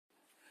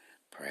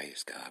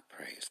Praise God,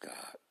 praise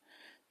God.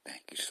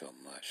 Thank you so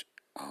much,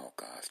 all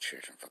God's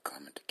children, for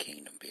coming to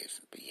Kingdom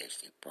Business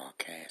BHC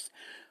broadcast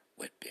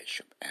with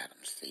Bishop Adam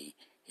C.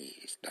 He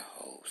is the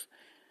host.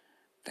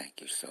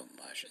 Thank you so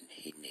much, and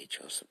he needs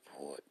your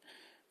support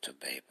to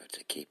be able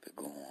to keep it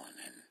going,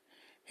 and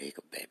he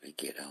could baby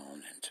get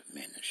on and to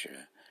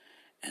minister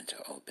and to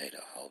obey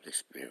the Holy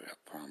Spirit. I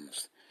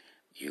promise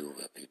you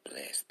will be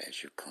blessed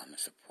as you come and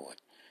support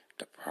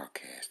the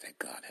broadcast that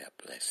God has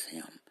blessed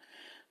him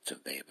to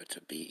be able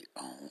to be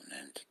on,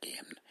 and to give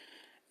him,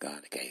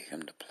 God gave him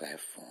the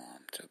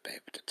platform to be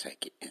able to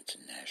take it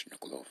international,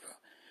 global,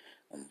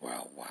 and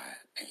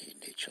worldwide, and he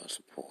needs your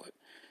support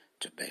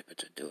to be able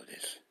to do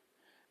this,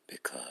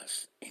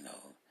 because,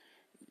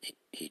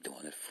 he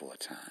doing it full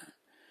time.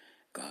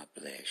 God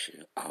bless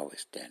you.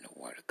 Always stand the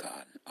word of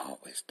God, and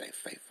always stay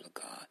faithful to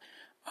God.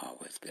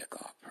 Always give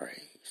God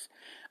praise.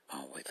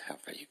 Always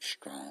have a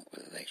strong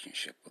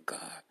relationship with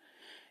God.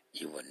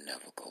 You will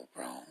never go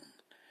wrong.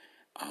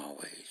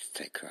 Always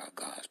take care of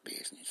God's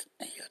business,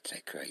 and he'll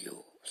take care of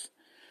yours.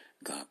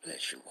 God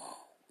bless you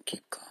all.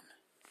 Keep coming.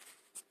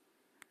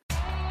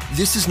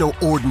 This is no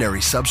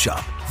ordinary sub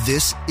shop.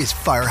 This is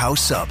Firehouse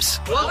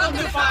Subs. Welcome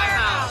to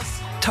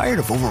Firehouse. Tired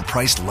of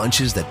overpriced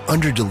lunches that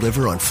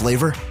underdeliver on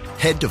flavor?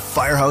 Head to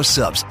Firehouse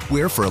Subs,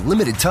 where for a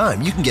limited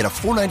time you can get a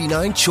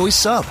 $4.99 choice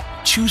sub.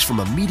 Choose from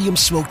a medium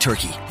smoked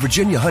turkey,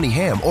 Virginia honey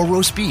ham, or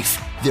roast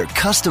beef. They're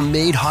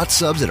custom-made hot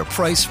subs at a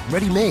price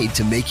ready-made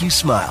to make you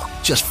smile.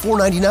 Just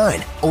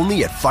 $4.99,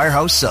 only at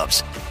Firehouse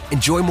Subs.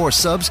 Enjoy more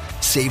subs,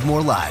 save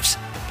more lives.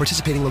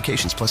 Participating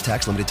locations plus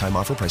tax, limited time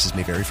offer. Prices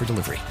may vary for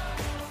delivery.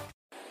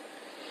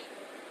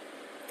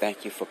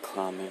 Thank you for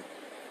coming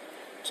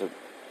to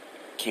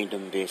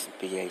Kingdom Business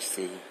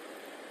BAC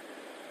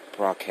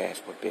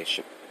broadcast with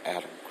Bishop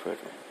Adam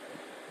Critter.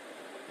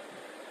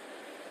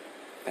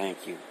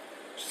 Thank you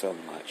so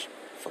much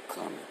for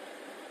coming.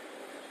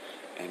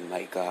 And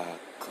may God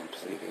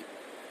complete it.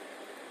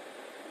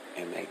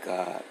 And may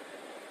God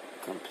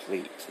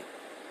complete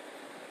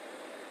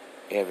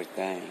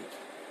everything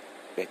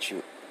that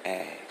you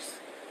ask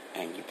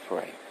and you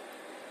pray.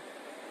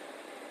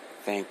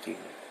 Thank you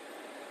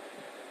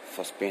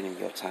for spending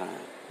your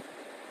time.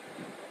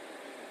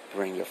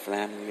 Bring your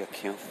family, your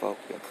kinfolk,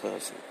 your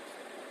cousins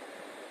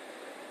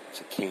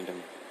to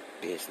Kingdom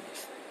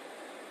Business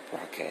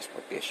broadcast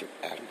with Bishop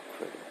Adam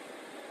Critter,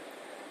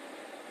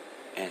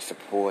 and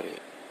support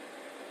it.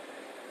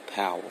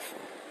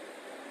 Powerful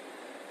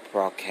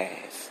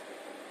broadcast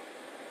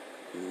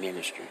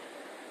ministry,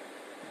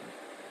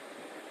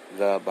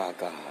 love by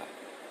God,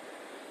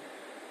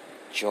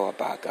 joy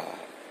by God,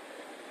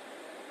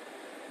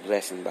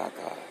 blessing by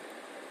God,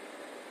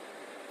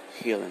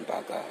 healing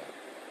by God.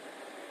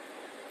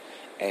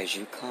 As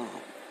you come,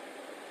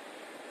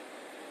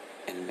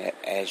 and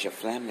as your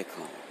family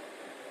come,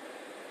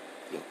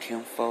 your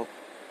kinfolk,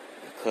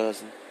 your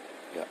cousin,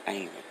 your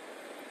aunt,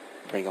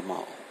 bring them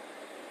on.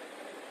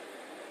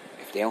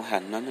 If they don't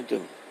have nothing to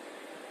do,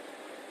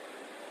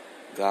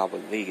 God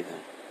will lead them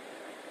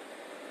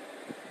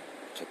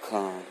to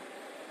come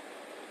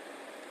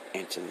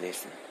and to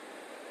listen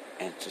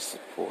and to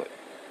support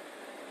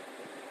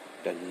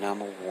the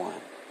number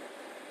one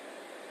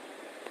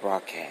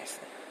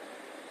broadcasting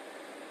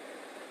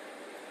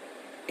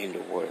in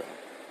the world,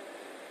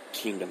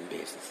 Kingdom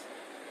Business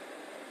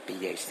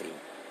BAC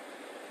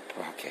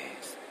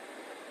broadcast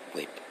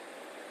with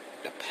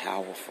the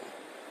powerful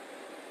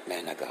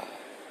man of God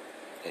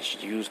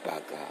that's used by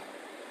God,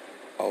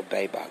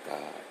 obeyed by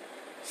God,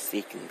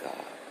 seeking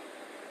God,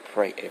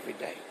 pray every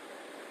day,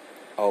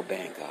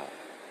 obeying God.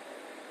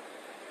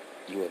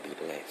 You will be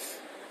blessed.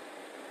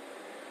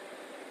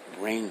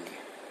 Bring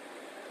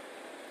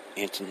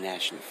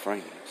international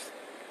friends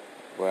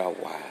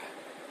worldwide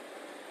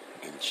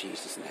in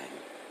Jesus' name.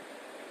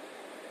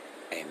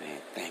 Amen.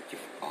 Thank you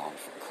all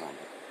for coming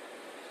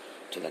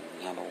to the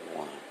number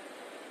one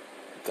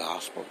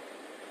gospel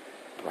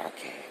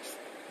broadcast,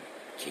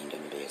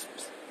 Kingdom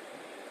Business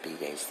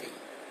BAC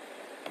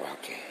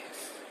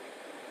broadcast,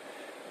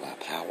 by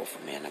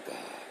powerful man of God,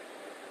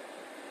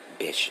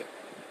 Bishop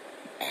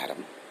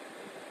Adam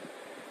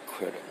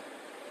Critter.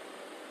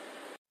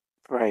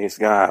 Praise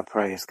God,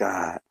 praise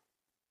God.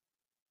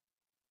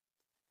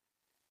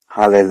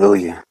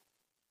 Hallelujah.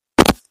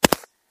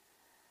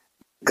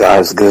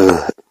 God is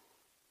good.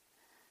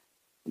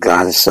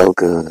 God is so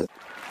good.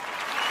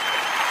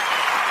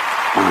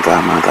 My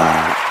God, my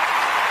God.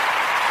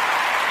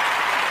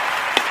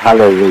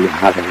 Hallelujah,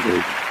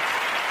 hallelujah.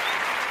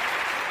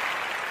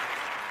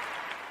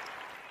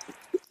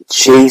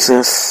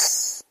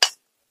 Jesus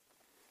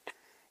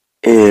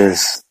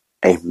is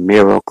a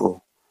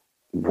miracle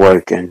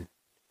working,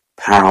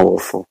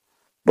 powerful,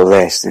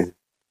 blessing,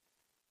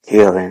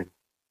 healing,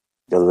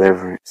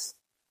 deliverance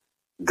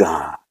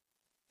God.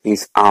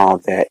 He's all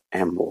that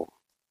and more.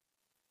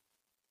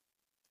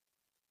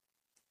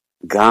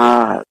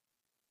 God,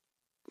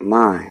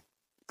 my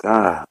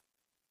God,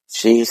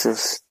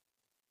 Jesus,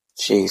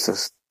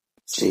 Jesus,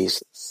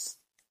 Jesus.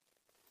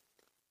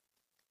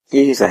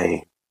 He's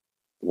a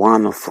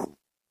wonderful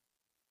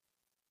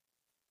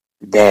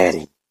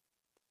daddy.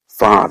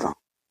 Father,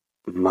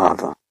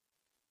 Mother,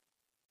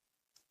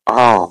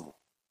 all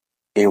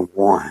in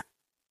one.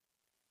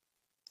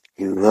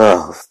 He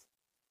loves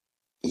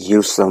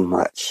you so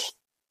much.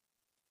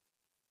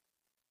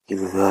 He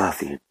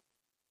loves you.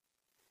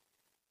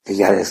 He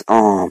got his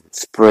arms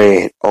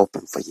spread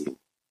open for you,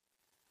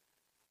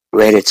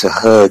 ready to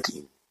hug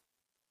you,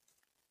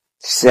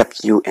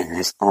 accept you in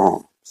his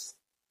arms,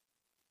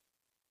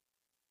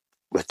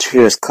 with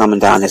tears coming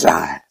down his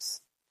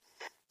eyes,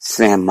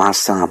 saying, my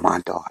son, my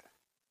daughter,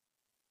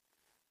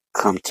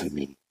 come to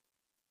me.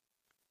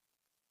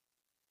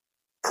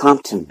 Come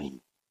to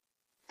me.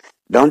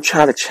 Don't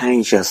try to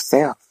change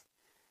yourself.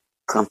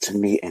 Come to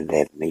me and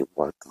let me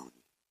work on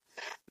you.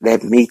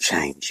 Let me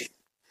change you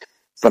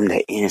from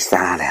the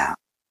inside out.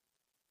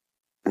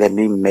 Let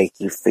me make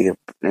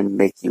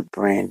you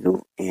brand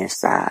new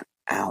inside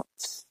out.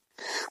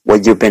 Where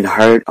you've been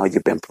hurt or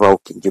you've been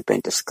broken, you've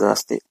been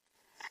disgusted,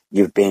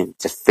 you've been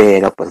just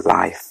fed up with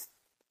life.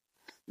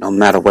 No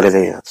matter what it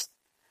is,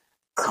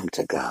 come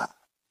to God.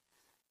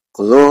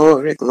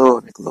 Glory,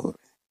 glory, glory.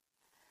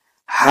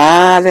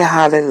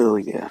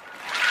 Hallelujah.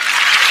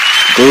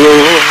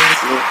 Glory,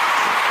 glory.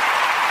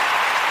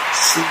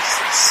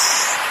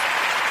 Jesus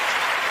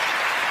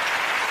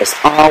is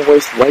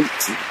always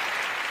waiting.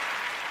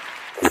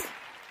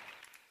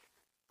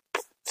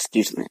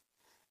 Excuse me.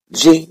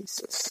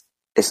 Jesus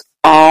is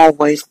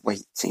always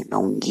waiting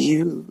on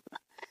you.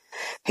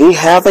 He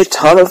have a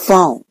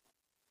telephone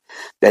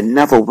that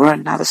never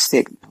run out of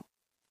signal.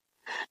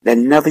 That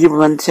never even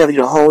run tell you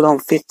to hold on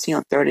 15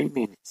 or 30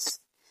 minutes.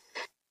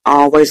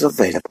 Always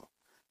available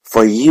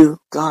for you,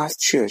 God's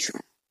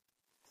children.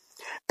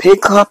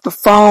 Pick up the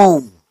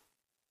phone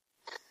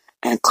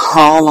and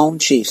call on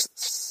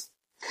Jesus.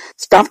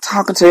 Stop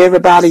talking to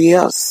everybody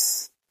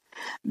else.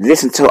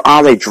 Listen to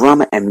all their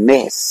drama and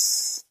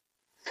mess,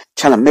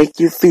 trying to make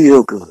you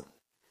feel good.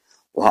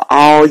 Well,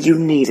 all you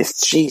need is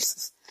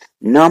Jesus.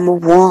 Number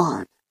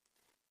one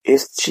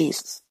is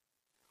Jesus.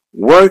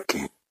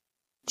 Working,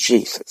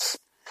 Jesus.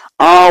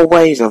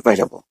 Always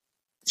available,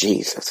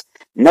 Jesus.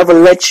 Never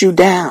let you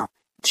down,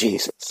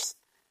 Jesus.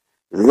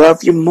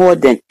 Love you more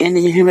than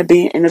any human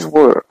being in this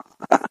world.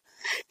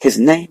 His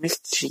name is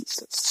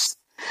Jesus.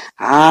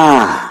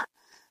 Ah,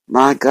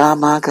 my God,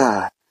 my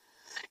God.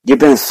 You've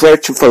been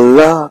searching for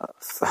love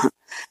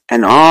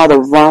in all the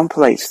wrong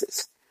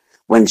places.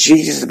 When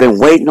Jesus has been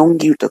waiting on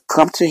you to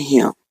come to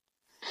him.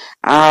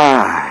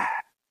 Ah,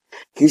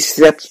 he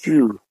accepts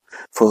you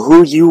for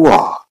who you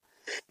are.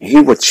 And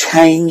he will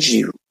change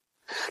you.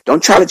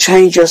 Don't try to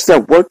change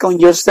yourself. Work on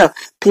yourself.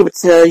 People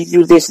tell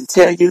you this and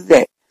tell you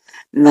that.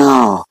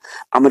 No,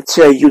 I'm going to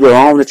tell you the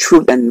only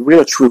truth and the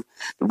real truth.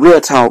 The real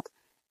talk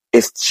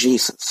is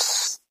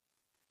Jesus.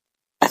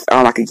 That's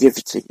all I can give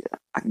it to you.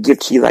 I can give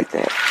it to you like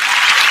that.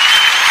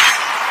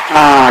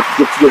 I can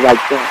give it to you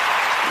like that.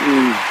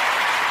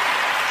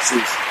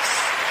 Jesus.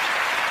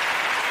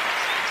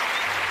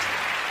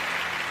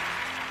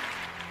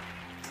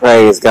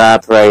 Praise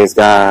God, praise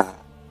God.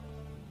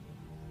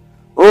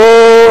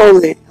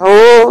 Holy,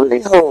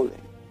 holy, holy.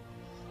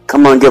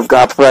 Come on, give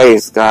God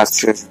praise, God's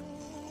children.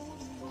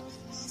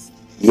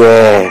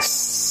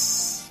 Yes.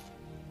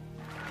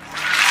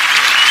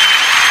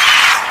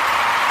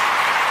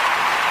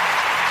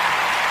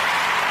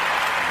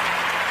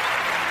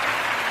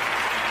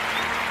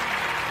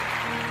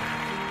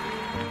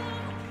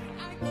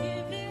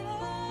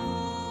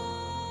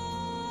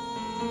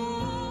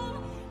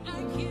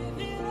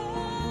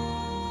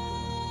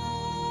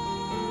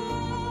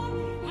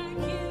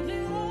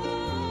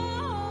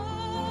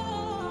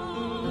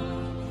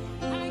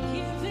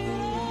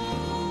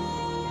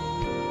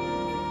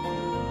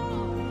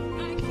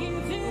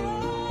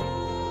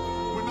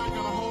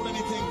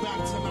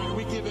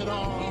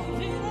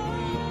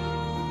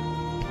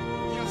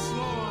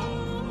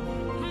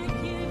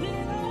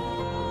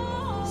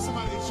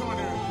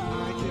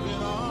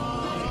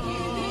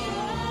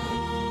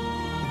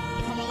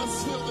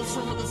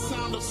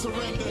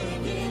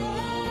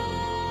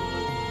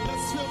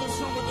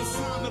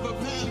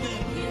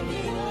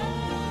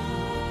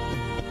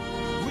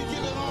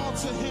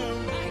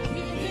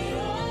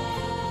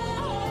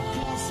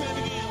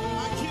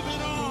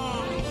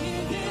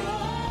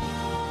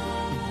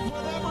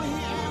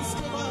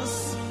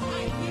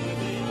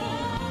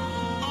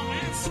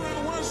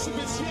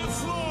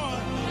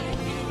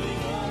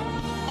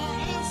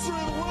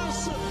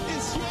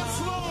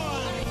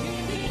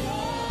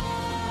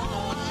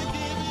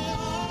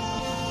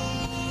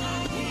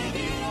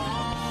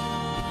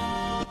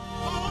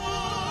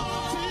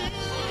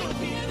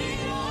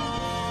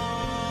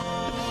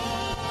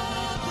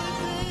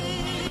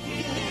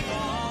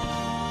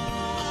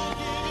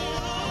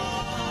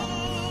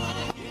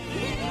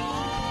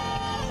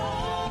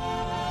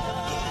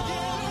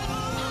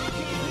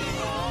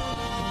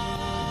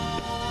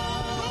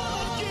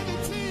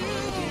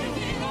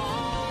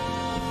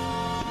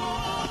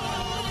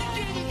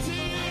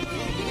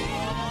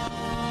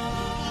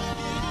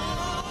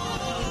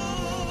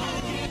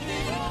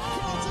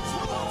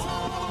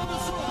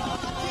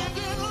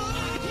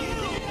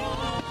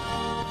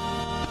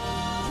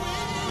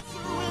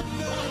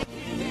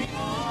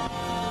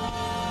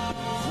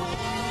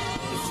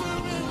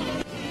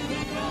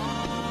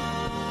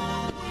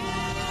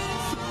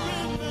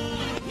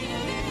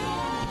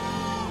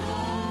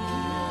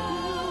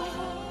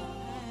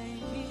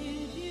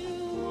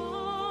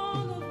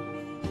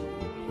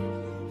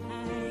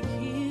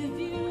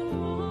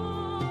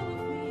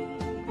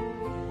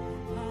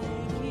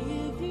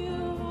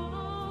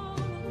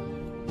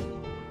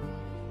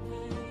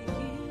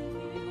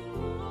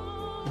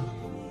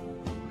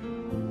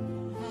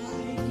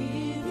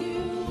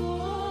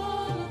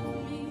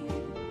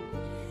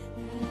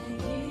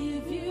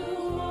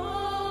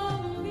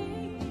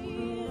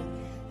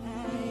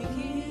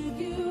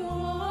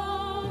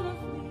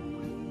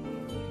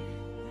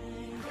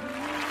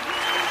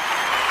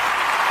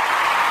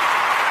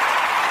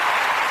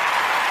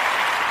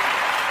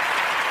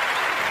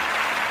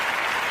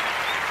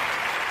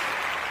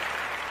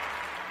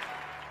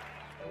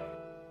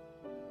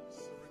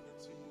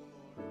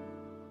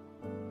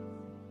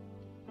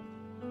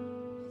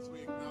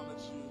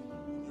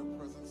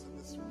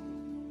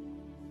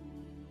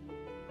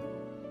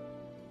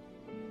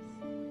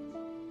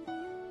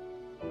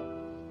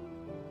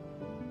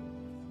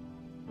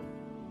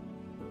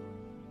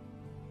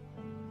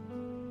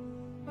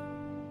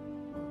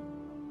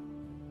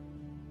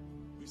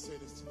 say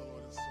this to the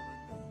Lord and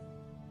surrender.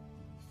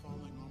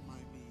 Falling on my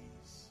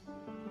knees.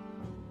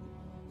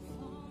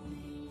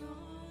 Falling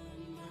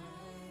on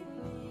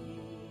my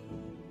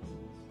knees.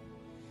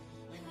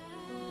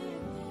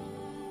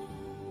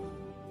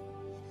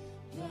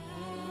 Bow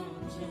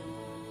down.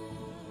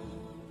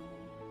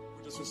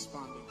 We're just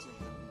responding to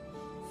him.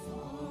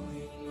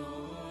 Falling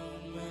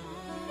on my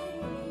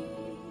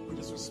knees. We're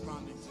just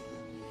responding to him.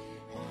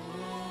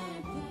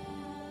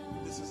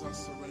 This is our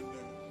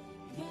surrender.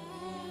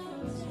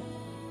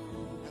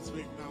 As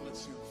we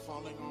acknowledge you,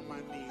 falling on my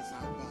knees,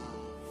 I bow.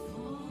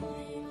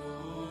 Falling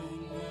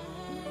on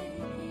my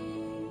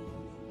knees.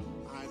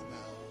 I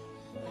bow.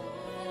 I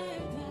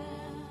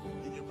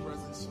bow. In your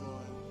presence,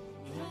 Lord.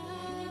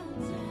 Bow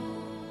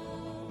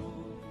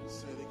down.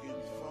 Say it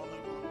again.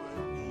 Falling on my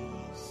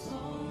knees.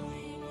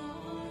 Falling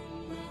on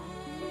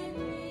my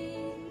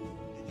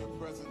knees. In your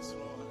presence,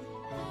 Lord.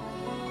 I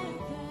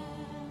bow.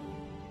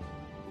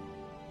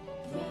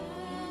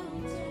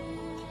 Bow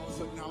down. Let's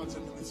acknowledge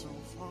him in this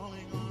room.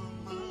 Falling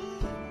on my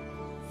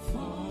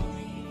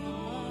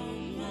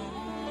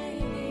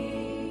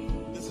knees.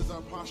 This is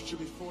our posture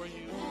before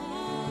you.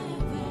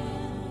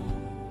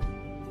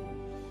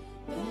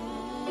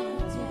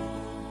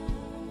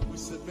 We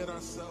submit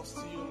ourselves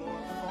to you,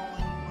 Lord.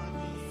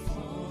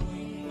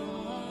 Falling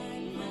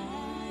on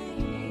my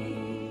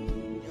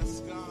knees. Yes,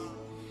 God.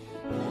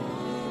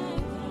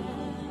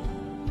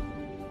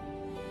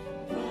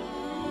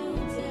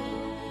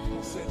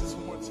 I'll say this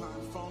one more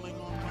time. Falling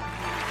on my knees.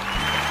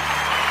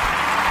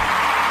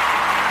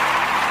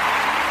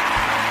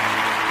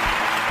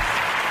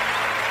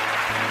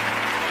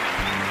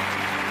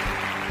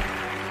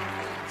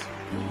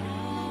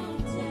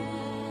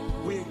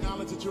 We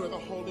acknowledge that you are the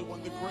Holy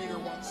One, the greater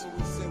one, so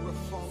we say we're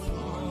falling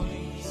on our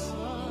knees.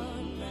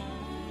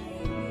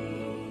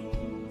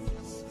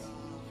 Yes,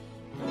 God.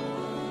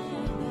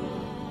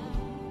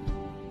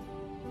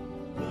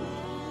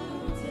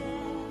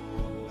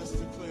 Let's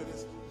declare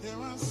this. There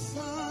are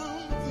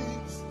some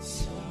things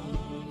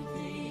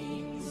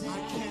I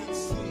can't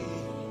see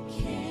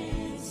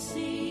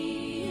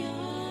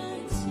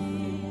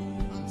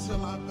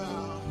until I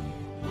bow.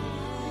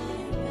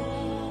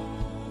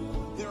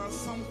 There are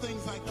some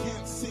things I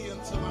can't see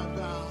until I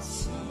bow.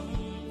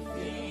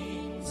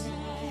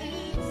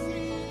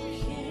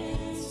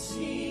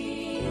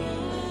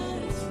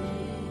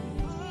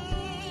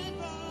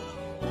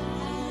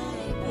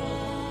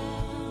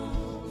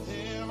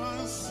 There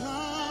are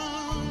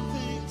some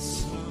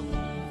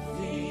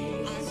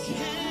things I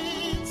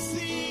can't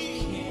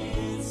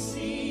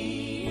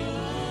see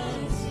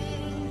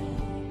until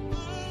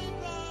I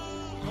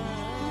bow.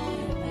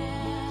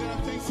 There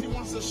are things he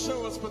wants to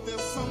show us, but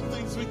there's some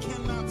things we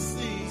cannot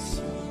see.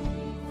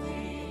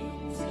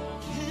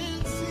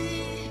 Can't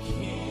see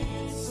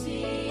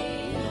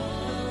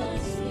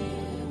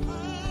until I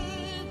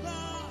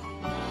bow.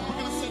 We're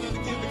going to say that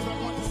again because I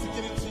want this to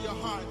get into your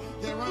heart.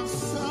 There are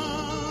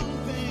some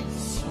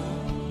things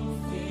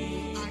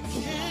I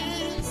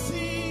can't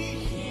see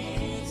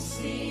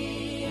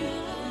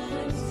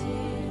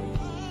until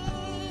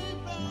I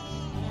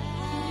bow.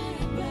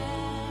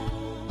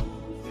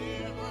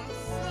 There are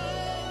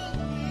some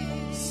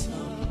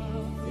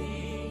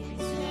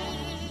things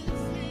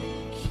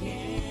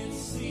can't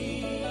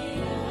see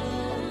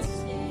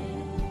until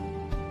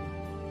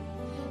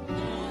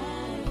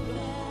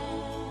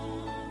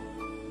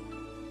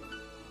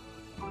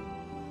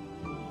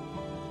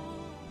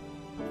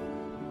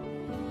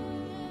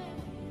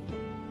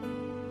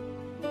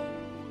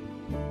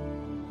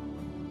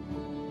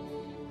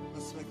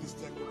Let's make this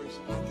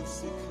declaration. I can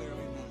see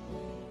clearly now.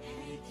 I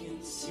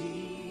can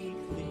see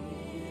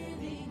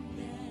clearly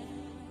now.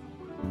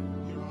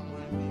 You're on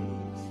my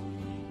knees.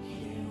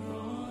 Here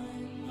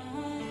on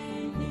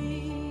my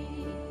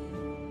knees.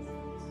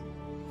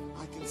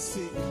 I can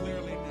see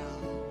clearly now.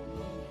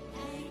 I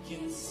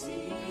can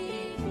see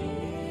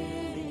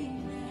clearly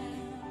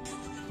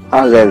now.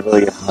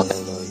 Hallelujah,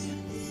 hallelujah.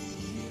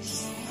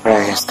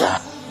 Praise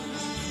God.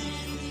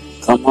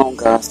 Come on,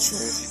 God's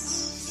church.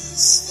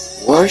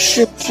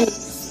 Worship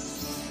Jesus.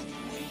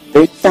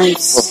 Be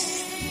thankful.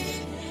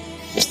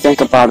 Just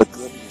think about the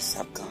goodness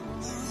of God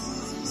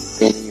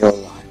in your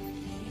life.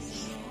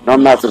 No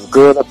matter if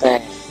good or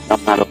bad, no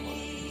matter what.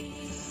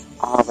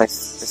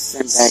 Always just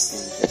sit back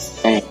and just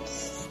think.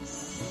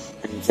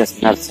 And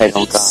just meditate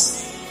on God.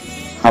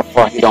 How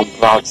far He done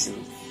brought you.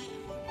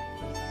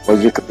 Where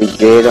you could be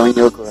dead on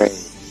your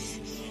grave.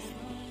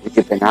 You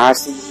could be in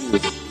ICU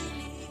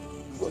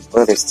with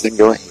bullets in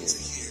your head.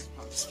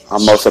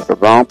 Almost at the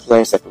wrong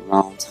place at the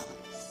wrong time.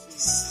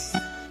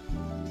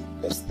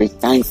 Let's be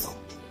thankful.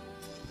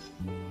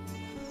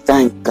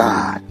 Thank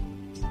God.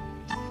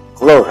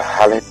 Glory,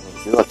 hallelujah.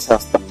 Your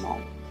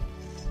testimony.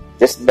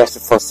 This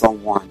message for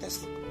someone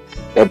that's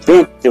been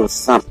through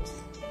something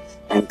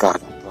and God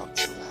done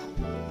brought you out.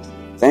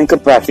 Think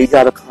about it. You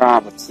got to cry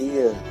with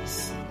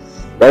tears.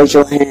 Raise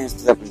your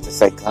hands up and just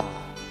say, God,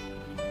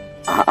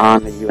 I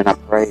honor you and I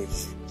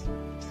praise you.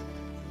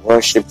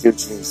 Worship you,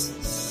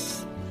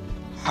 Jesus.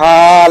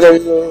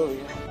 Hallelujah.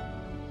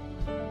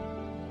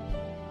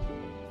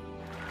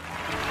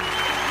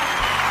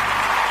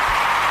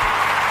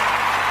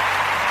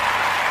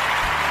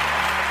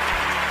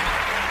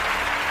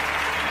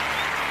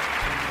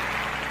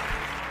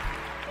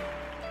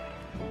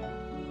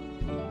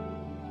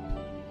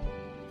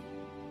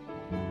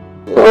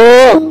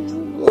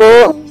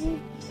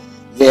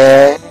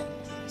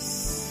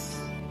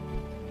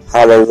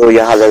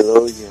 hallelujah,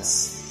 hallelujah.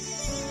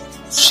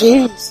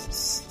 Jesus.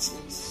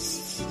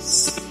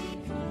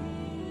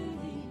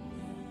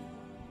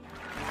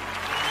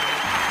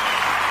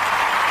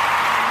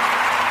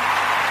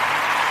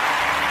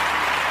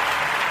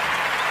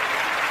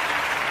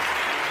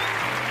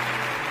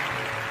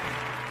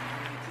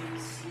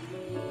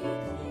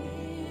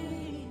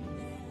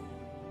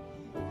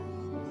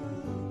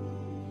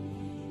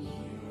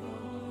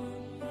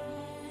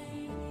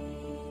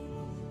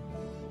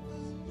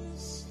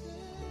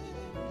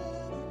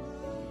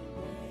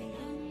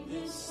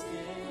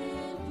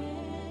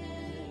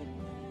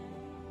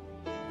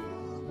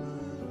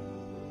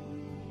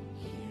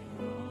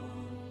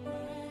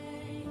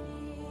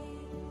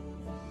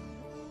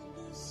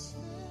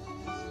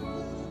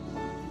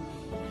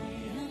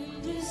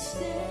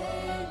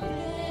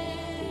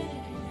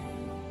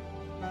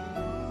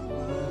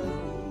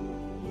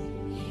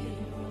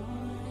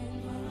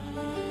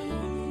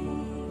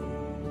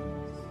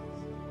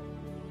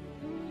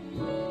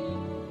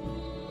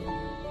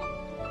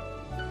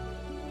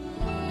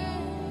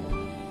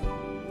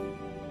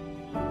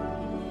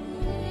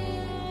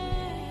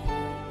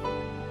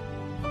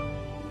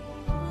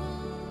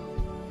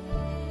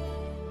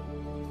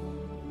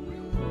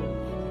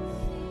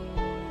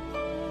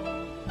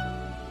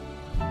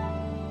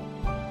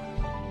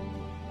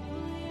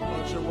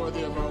 Lord, you're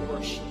worthy of our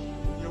worship.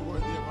 You're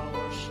worthy of our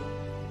worship.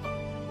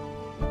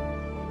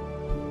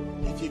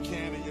 If you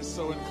can and you're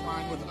so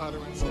inclined with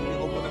utterance, can you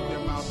open up your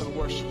mouth and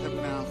worship him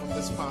now from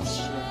this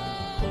posture?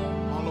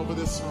 All over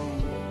this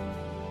room.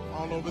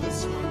 All over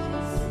this room.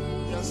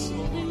 Yes,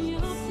 Lord.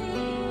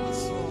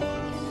 Yes, Lord.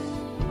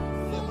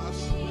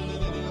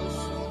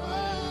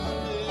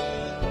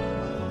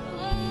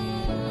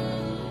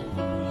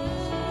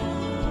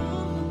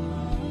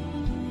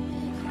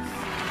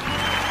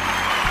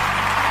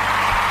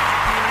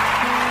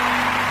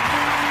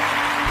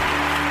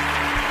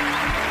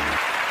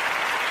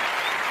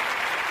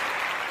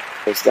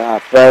 Praise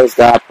God, praise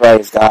God,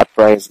 praise God,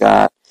 praise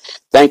God.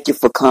 Thank you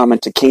for coming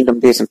to Kingdom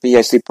Business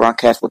BAC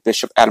broadcast with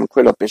Bishop Adam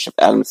Criddle, Bishop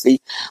Adam C.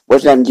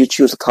 Whatever you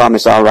choose to call me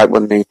is all right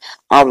with me.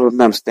 Always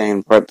remember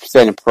staying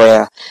in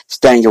prayer,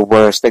 stay in your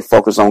word, stay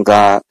focused on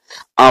God.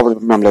 Always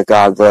remember that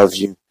God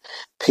loves you.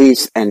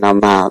 Peace, and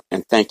I'm out.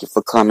 And thank you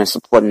for coming,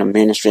 supporting the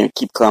ministry, and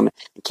keep coming,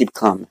 and keep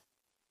coming.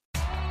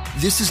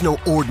 This is no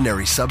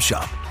ordinary sub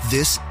shop.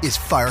 This is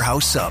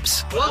Firehouse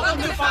Subs.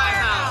 Welcome to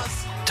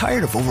Firehouse.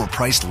 Tired of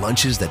overpriced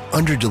lunches that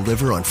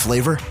underdeliver on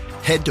flavor?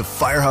 Head to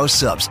Firehouse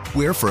Subs,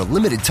 where for a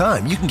limited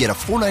time you can get a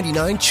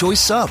 $4.99 choice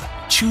sub.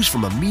 Choose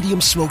from a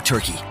medium smoked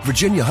turkey,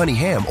 Virginia honey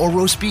ham, or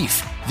roast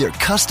beef. They're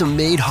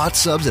custom-made hot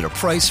subs at a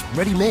price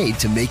ready-made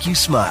to make you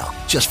smile.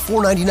 Just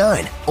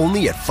 $4.99,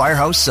 only at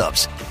Firehouse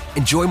Subs.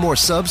 Enjoy more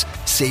subs,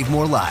 save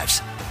more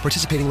lives.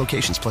 Participating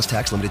locations plus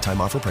tax, limited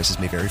time offer. Prices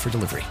may vary for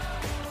delivery.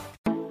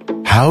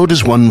 How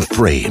does one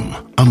frame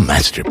a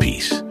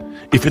masterpiece?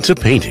 If it's a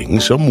painting,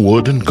 some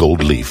wood and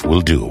gold leaf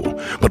will do.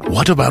 But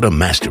what about a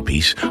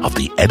masterpiece of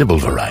the edible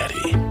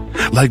variety?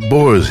 Like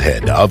Boar's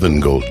Head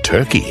Oven Gold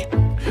Turkey.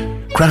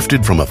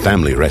 Crafted from a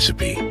family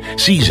recipe,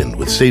 seasoned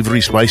with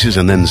savory spices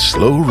and then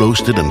slow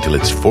roasted until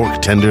it's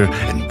fork tender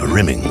and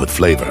brimming with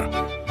flavor.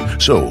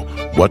 So,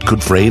 what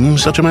could frame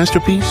such a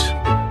masterpiece?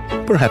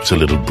 Perhaps a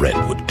little bread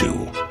would do.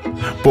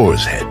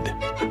 Boar's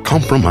Head.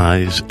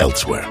 Compromise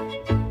elsewhere.